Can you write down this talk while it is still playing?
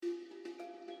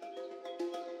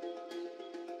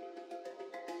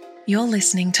You're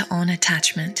listening to On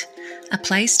Attachment, a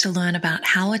place to learn about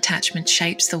how attachment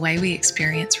shapes the way we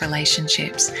experience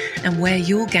relationships and where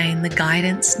you'll gain the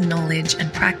guidance, knowledge,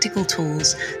 and practical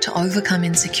tools to overcome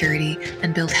insecurity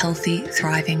and build healthy,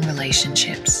 thriving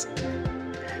relationships.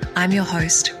 I'm your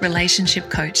host, relationship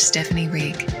coach Stephanie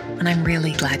Rigg, and I'm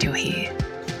really glad you're here.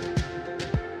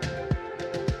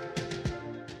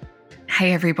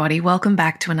 Hey everybody, welcome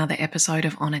back to another episode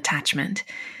of On Attachment.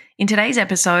 In today's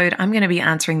episode, I'm going to be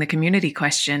answering the community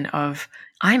question of,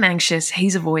 I'm anxious,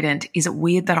 he's avoidant, is it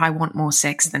weird that I want more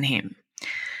sex than him?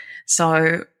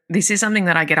 So this is something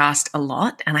that I get asked a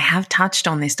lot, and I have touched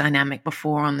on this dynamic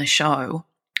before on the show.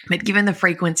 But given the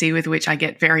frequency with which I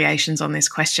get variations on this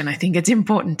question, I think it's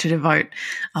important to devote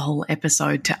a whole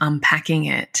episode to unpacking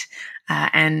it.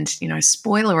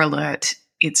 Spoiler alert,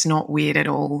 it's not weird at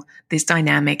all. This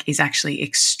dynamic is actually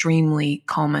extremely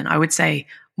common. I would say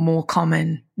more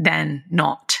common than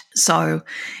not. So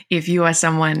if you are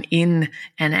someone in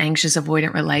an anxious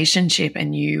avoidant relationship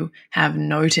and you have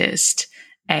noticed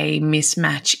a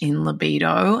mismatch in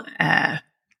libido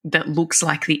that looks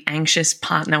like the anxious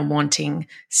partner wanting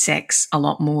sex a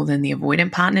lot more than the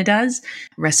avoidant partner does,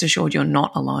 rest assured you're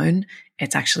not alone.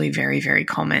 It's actually very, very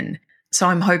common. So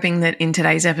I'm hoping that in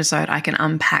today's episode I can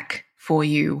unpack for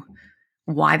you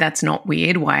why that's not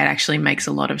weird, why it actually makes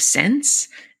a lot of sense,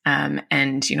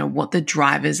 and what the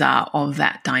drivers are of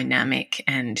that dynamic,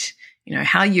 and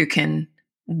how you can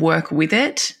work with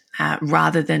it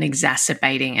rather than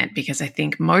exacerbating it. Because I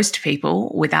think most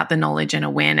people, without the knowledge and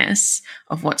awareness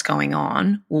of what's going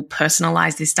on, will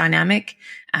personalize this dynamic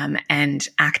and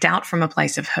act out from a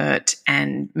place of hurt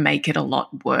and make it a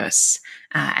lot worse.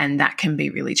 And that can be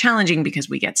really challenging because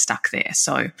we get stuck there.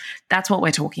 So that's what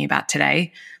we're talking about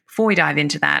today. Before we dive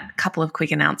into that, a couple of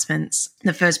quick announcements.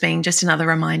 The first being just another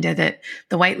reminder that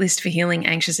the waitlist for Healing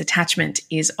Anxious Attachment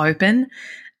is open.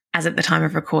 As at the time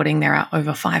of recording, there are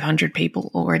over 500 people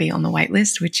already on the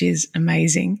waitlist, which is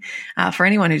amazing. For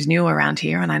anyone who's new around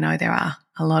here, and I know there are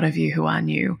a lot of you who are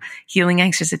new, Healing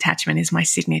Anxious Attachment is my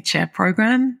signature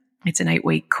program. It's an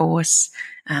 8-week course.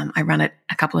 I run it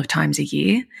a couple of times a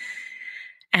year.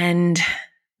 And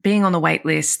being on the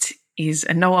waitlist is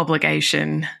a no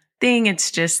obligation thing. It's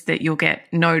just that you'll get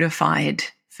notified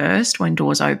first when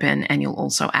doors open, and you'll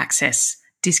also access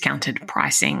discounted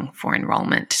pricing for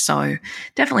enrollment. So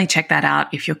definitely check that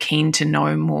out if you're keen to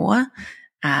know more.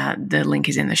 The link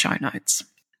is in the show notes.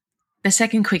 The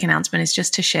second quick announcement is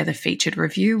just to share the featured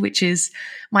review, which is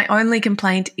my only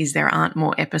complaint is there aren't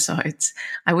more episodes.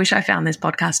 I wish I found this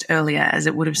podcast earlier, as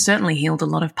it would have certainly healed a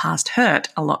lot of past hurt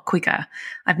a lot quicker.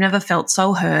 I've never felt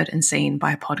so heard and seen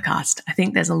by a podcast. I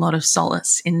think there's a lot of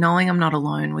solace in knowing I'm not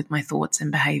alone with my thoughts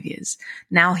and behaviors.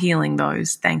 Now healing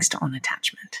those thanks to On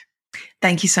Attachment.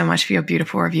 Thank you so much for your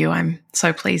beautiful review. I'm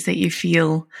so pleased that you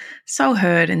feel so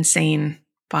heard and seen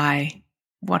by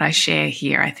what I share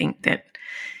here. I think that,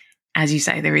 as you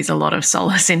say, there is a lot of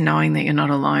solace in knowing that you're not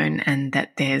alone and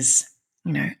that there's,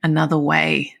 another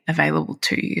way available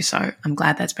to you. So I'm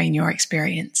glad that's been your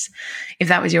experience. If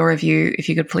that was your review, if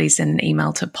you could please send an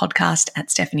email to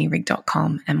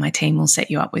podcast@stephanierig.com, and my team will set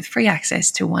you up with free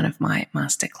access to one of my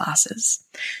masterclasses.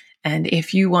 And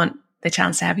if you want the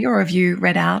chance to have your review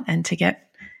read out and to get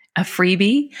a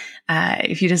freebie,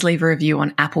 if you just leave a review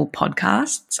on Apple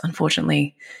Podcasts.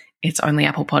 Unfortunately, it's only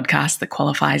Apple Podcasts that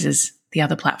qualifies, as the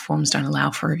other platforms don't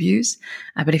allow for reviews.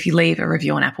 But if you leave a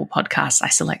review on Apple Podcasts, I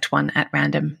select one at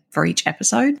random for each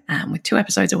episode. With 2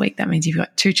 episodes a week, that means you've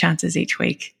got 2 chances each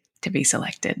week to be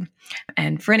selected.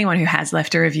 And for anyone who has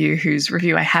left a review whose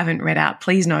review I haven't read out,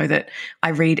 please know that I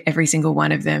read every single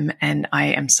one of them, and I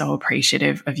am so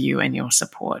appreciative of you and your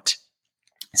support.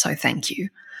 So thank you.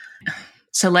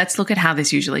 So let's look at how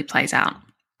this usually plays out.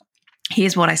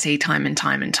 Here's what I see time and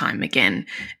time and time again.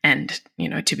 And,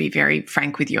 to be very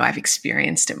frank with you, I've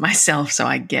experienced it myself, so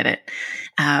I get it.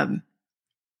 At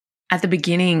the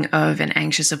beginning of an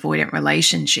anxious avoidant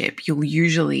relationship, you'll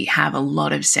usually have a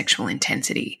lot of sexual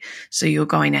intensity. So you're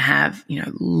going to have,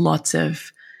 lots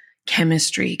of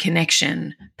chemistry,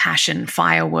 connection, passion,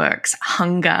 fireworks,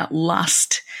 hunger,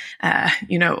 lust,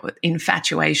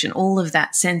 infatuation, all of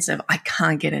that sense of I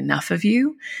can't get enough of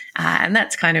you. And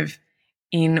that's kind of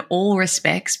in all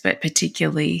respects, but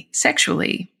particularly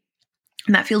sexually.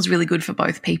 And that feels really good for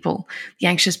both people. The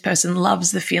anxious person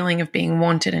loves the feeling of being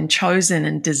wanted and chosen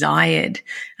and desired.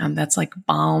 That's like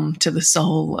balm to the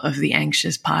soul of the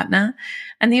anxious partner.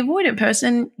 And the avoidant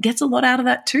person gets a lot out of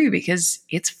that too, because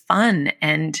it's fun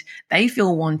and they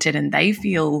feel wanted and they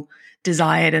feel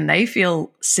desired and they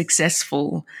feel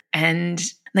successful. And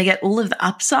They get all of the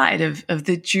upside of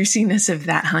the juiciness of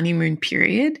that honeymoon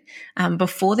period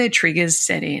before their triggers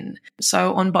set in.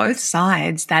 So on both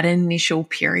sides, that initial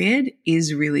period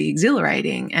is really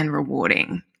exhilarating and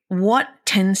rewarding. What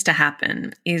tends to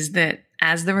happen is that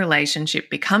as the relationship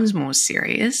becomes more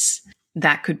serious,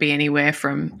 that could be anywhere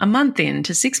from a month in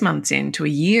to 6 months in to a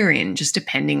year in, just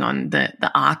depending on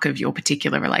the arc of your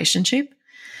particular relationship.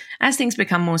 As things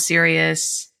become more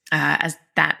serious, as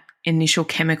that initial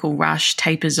chemical rush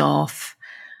tapers off,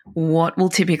 what will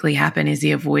typically happen is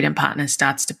the avoidant partner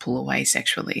starts to pull away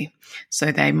sexually.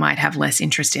 So they might have less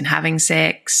interest in having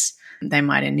sex. They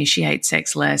might initiate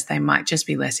sex less. They might just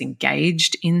be less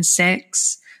engaged in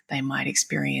sex. They might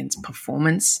experience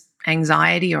performance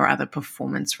anxiety or other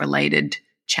performance-related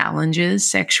challenges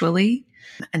sexually.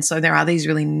 And so there are these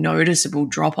really noticeable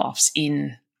drop-offs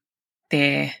in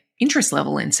their interest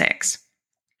level in sex.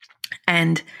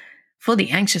 And for the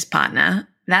anxious partner,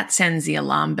 that sends the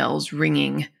alarm bells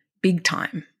ringing big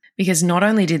time, because not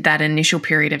only did that initial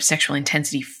period of sexual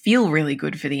intensity feel really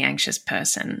good for the anxious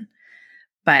person,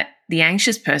 but the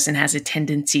anxious person has a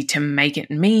tendency to make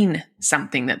it mean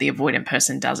something that the avoidant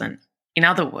person doesn't. In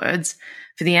other words,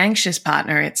 for the anxious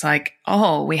partner, it's like,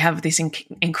 oh, we have this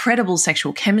incredible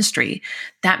sexual chemistry.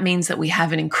 That means that we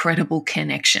have an incredible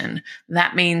connection.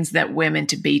 That means that we're meant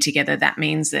to be together. That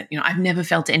means that, I've never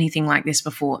felt anything like this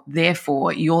before.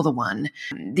 Therefore, you're the one.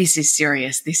 This is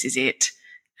serious. This is it.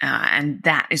 And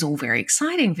that is all very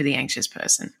exciting for the anxious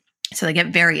person. So they get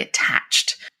very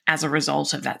attached as a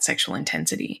result of that sexual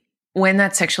intensity. When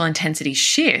that sexual intensity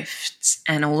shifts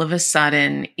and all of a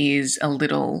sudden is a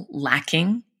little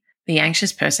lacking, the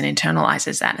anxious person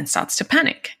internalizes that and starts to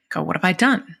panic. Go, what have I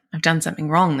done? I've done something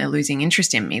wrong. They're losing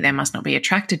interest in me. They must not be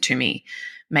attracted to me.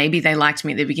 Maybe they liked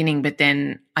me at the beginning, but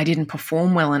then I didn't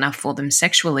perform well enough for them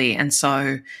sexually, and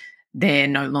so they're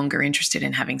no longer interested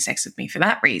in having sex with me for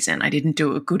that reason. I didn't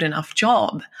do a good enough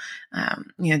job.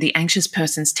 The anxious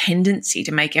person's tendency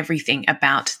to make everything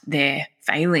about their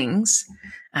failings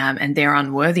and their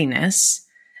unworthiness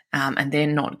and their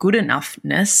not good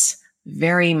enoughness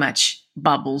very much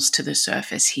bubbles to the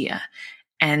surface here.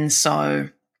 And so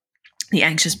the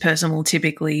anxious person will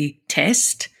typically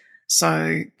test.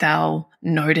 So they'll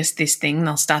notice this thing,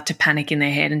 they'll start to panic in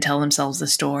their head and tell themselves the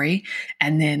story,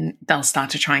 and then they'll start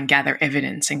to try and gather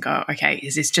evidence and go, okay,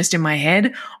 is this just in my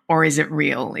head or is it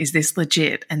real? Is this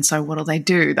legit? And so what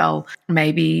do? They'll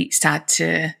maybe start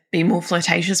to be more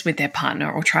flirtatious with their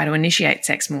partner, or try to initiate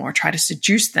sex more, or try to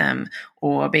seduce them,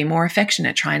 or be more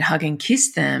affectionate, try and hug and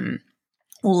kiss them,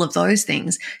 all of those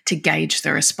things to gauge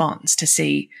the response, to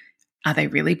see, are they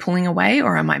really pulling away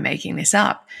or am I making this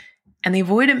up? And the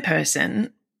avoidant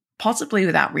person, possibly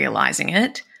without realizing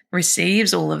it,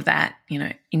 receives all of that,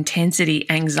 intensity,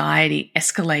 anxiety,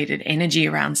 escalated energy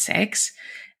around sex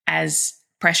as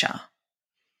pressure.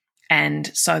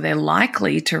 And so they're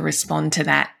likely to respond to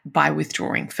that by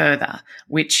withdrawing further,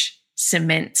 which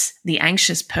cements the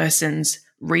anxious person's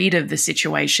read of the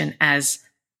situation as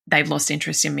they've lost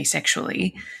interest in me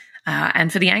sexually.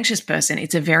 And for the anxious person,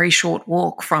 it's a very short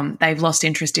walk from they've lost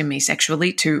interest in me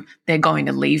sexually to they're going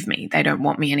to leave me. They don't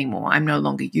want me anymore. I'm no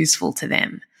longer useful to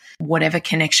them. Whatever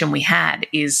connection we had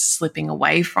is slipping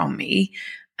away from me,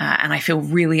 and I feel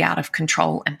really out of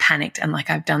control and panicked and like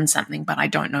I've done something, but I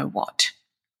don't know what.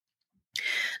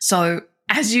 So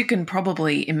as you can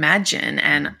probably imagine,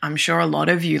 and I'm sure a lot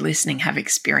of you listening have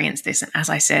experienced this, and as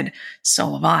I said,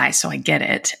 so have I, so I get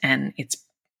it, and it's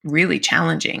really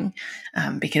challenging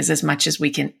because as much as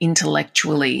we can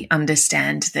intellectually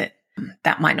understand that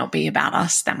that might not be about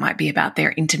us, that might be about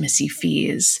their intimacy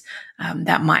fears,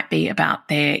 that might be about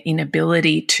their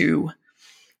inability to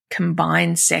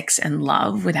combine sex and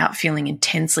love without feeling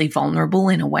intensely vulnerable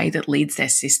in a way that leads their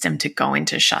system to go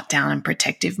into shutdown and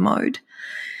protective mode.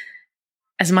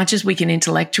 As much as we can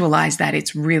intellectualize that,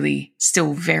 it's really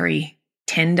still very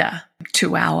tender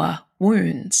to our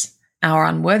wounds, our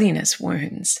unworthiness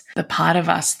wounds, the part of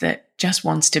us that just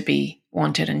wants to be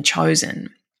wanted and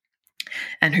chosen,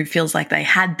 and who feels like they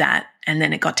had that and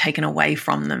then it got taken away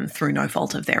from them through no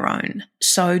fault of their own.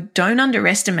 So don't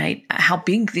underestimate how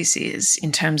big this is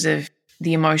in terms of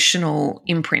the emotional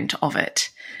imprint of it.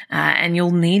 And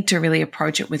you'll need to really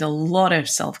approach it with a lot of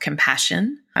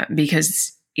self-compassion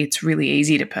because it's really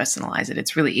easy to personalize it.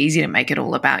 It's really easy to make it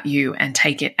all about you and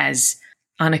take it as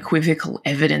unequivocal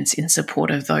evidence in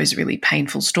support of those really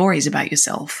painful stories about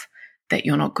yourself, that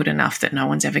you're not good enough, that no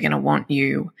one's ever going to want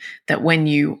you, that when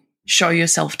you show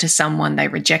yourself to someone, they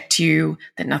reject you,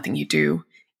 that nothing you do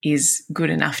is good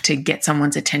enough to get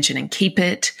someone's attention and keep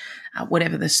it.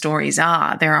 Whatever the stories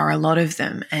are, there are a lot of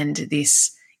them. And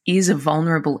this is a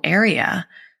vulnerable area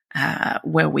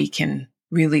where we can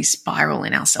really spiral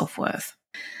in our self-worth.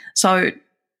 So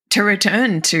to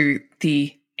return to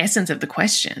the essence of the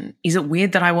question, is it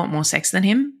weird that I want more sex than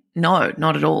him? No,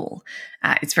 not at all.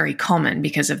 It's very common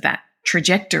because of that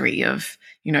trajectory of,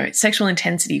 sexual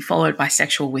intensity followed by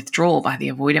sexual withdrawal by the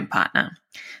avoidant partner.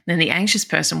 Then the anxious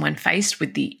person, when faced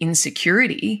with the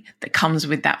insecurity that comes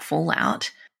with that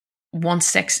fallout, wants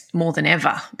sex more than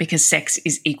ever because sex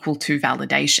is equal to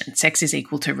validation. Sex is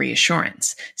equal to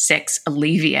reassurance. Sex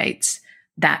alleviates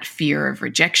that fear of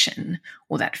rejection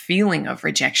or that feeling of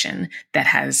rejection that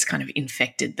has kind of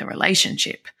infected the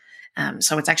relationship.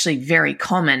 So it's actually very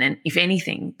common. And if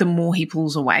anything, the more he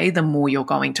pulls away, the more you're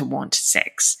going to want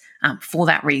sex for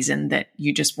that reason that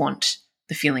you just want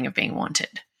the feeling of being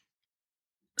wanted.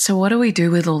 So what do we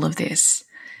do with all of this?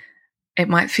 It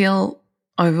might feel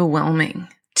overwhelming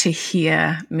to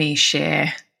hear me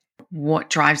share what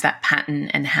drives that pattern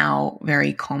and how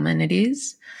very common it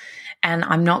is. And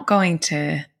I'm not going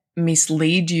to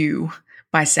mislead you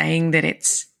by saying that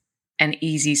it's an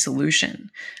easy solution.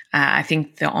 I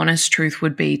think the honest truth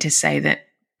would be to say that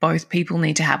both people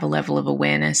need to have a level of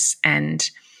awareness and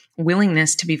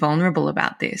willingness to be vulnerable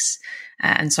about this.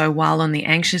 And so while on the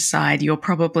anxious side, you're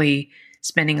probably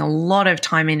spending a lot of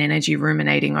time and energy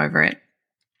ruminating over it,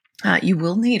 you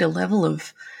will need a level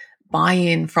of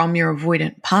buy-in from your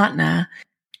avoidant partner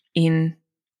in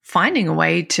finding a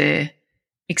way to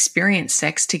experience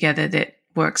sex together that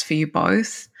works for you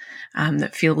both,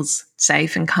 that feels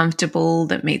safe and comfortable,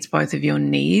 that meets both of your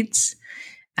needs,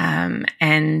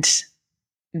 and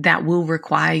that will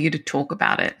require you to talk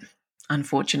about it.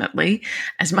 Unfortunately,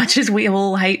 as much as we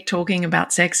all hate talking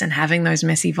about sex and having those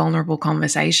messy, vulnerable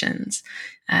conversations,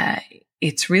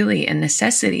 it's really a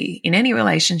necessity in any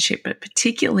relationship, but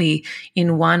particularly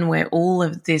in one where all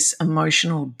of this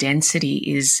emotional density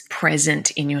is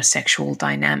present in your sexual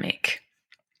dynamic.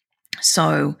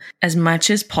 So as much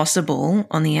as possible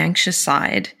on the anxious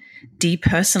side,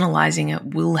 depersonalizing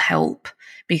it will help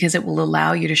because it will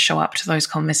allow you to show up to those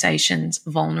conversations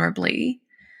vulnerably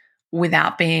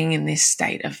without being in this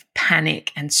state of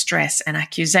panic and stress and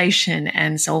accusation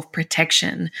and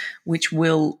self-protection, which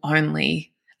will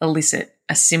only elicit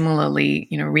a similarly,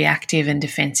 reactive and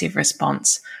defensive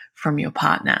response from your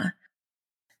partner.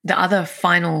 The other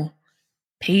final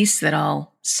piece that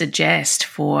I'll suggest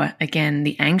for, again,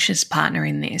 the anxious partner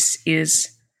in this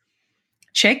is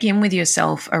check in with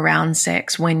yourself around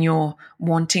sex when you're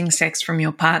wanting sex from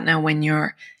your partner, when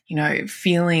you're,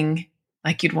 feeling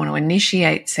like you'd want to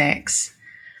initiate sex.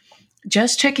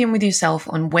 Just check in with yourself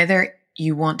on whether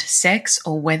you want sex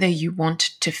or whether you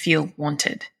want to feel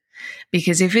wanted.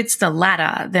 Because if it's the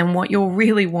latter, then what you're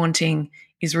really wanting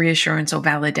is reassurance or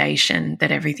validation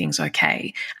that everything's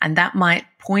okay. And that might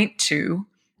point to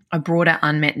a broader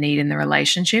unmet need in the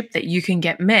relationship that you can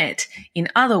get met in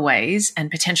other ways and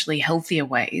potentially healthier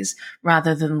ways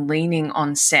rather than leaning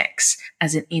on sex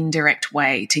as an indirect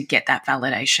way to get that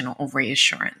validation or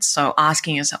reassurance. So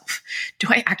asking yourself, do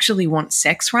I actually want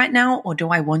sex right now or do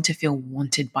I want to feel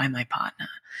wanted by my partner?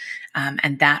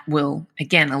 And that will,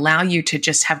 again, allow you to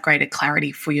just have greater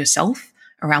clarity for yourself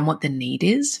around what the need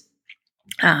is.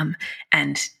 And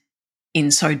in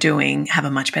so doing, have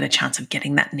a much better chance of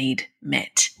getting that need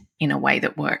met in a way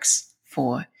that works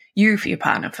for you, for your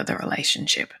partner, for the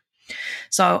relationship.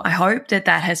 So I hope that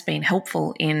that has been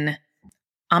helpful in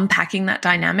unpacking that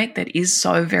dynamic that is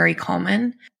so very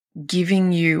common,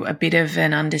 giving you a bit of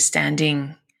an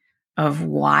understanding of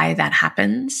why that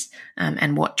happens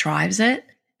and what drives it,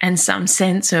 and some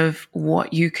sense of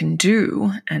what you can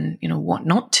do and, what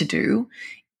not to do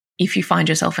if you find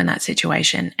yourself in that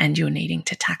situation and you're needing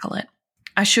to tackle it.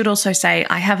 I should also say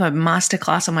I have a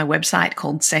masterclass on my website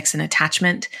called Sex and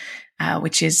Attachment,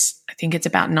 which is, I think it's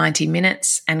about 90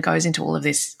 minutes and goes into all of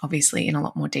this, obviously, in a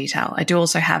lot more detail. I do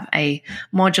also have a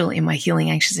module in my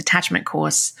Healing Anxious Attachment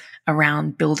course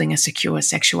around building a secure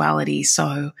sexuality.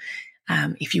 So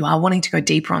if you are wanting to go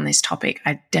deeper on this topic,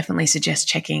 I definitely suggest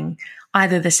checking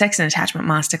either the Sex and Attachment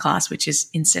Masterclass, which is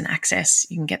instant access.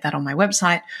 You can get that on my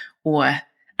website, or,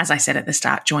 as I said at the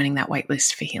start, joining that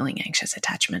waitlist for Healing Anxious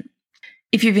Attachment.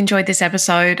 If you've enjoyed this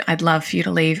episode, I'd love for you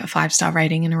to leave a 5-star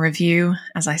rating and a review.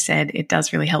 As I said, it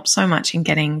does really help so much in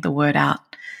getting the word out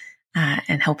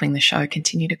and helping the show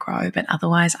continue to grow. But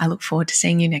otherwise, I look forward to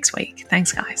seeing you next week.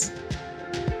 Thanks, guys.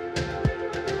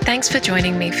 Thanks for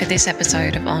joining me for this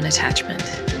episode of On Attachment.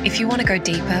 If you want to go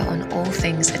deeper on all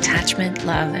things attachment,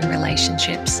 love, and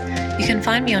relationships, you can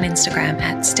find me on Instagram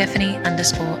at Stephanie__Rig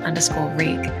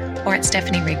or at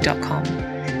stephanierig.com.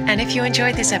 And if you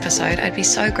enjoyed this episode, I'd be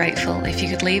so grateful if you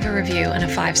could leave a review and a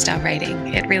 5-star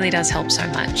rating. It really does help so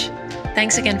much.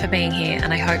 Thanks again for being here,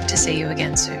 and I hope to see you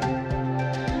again soon.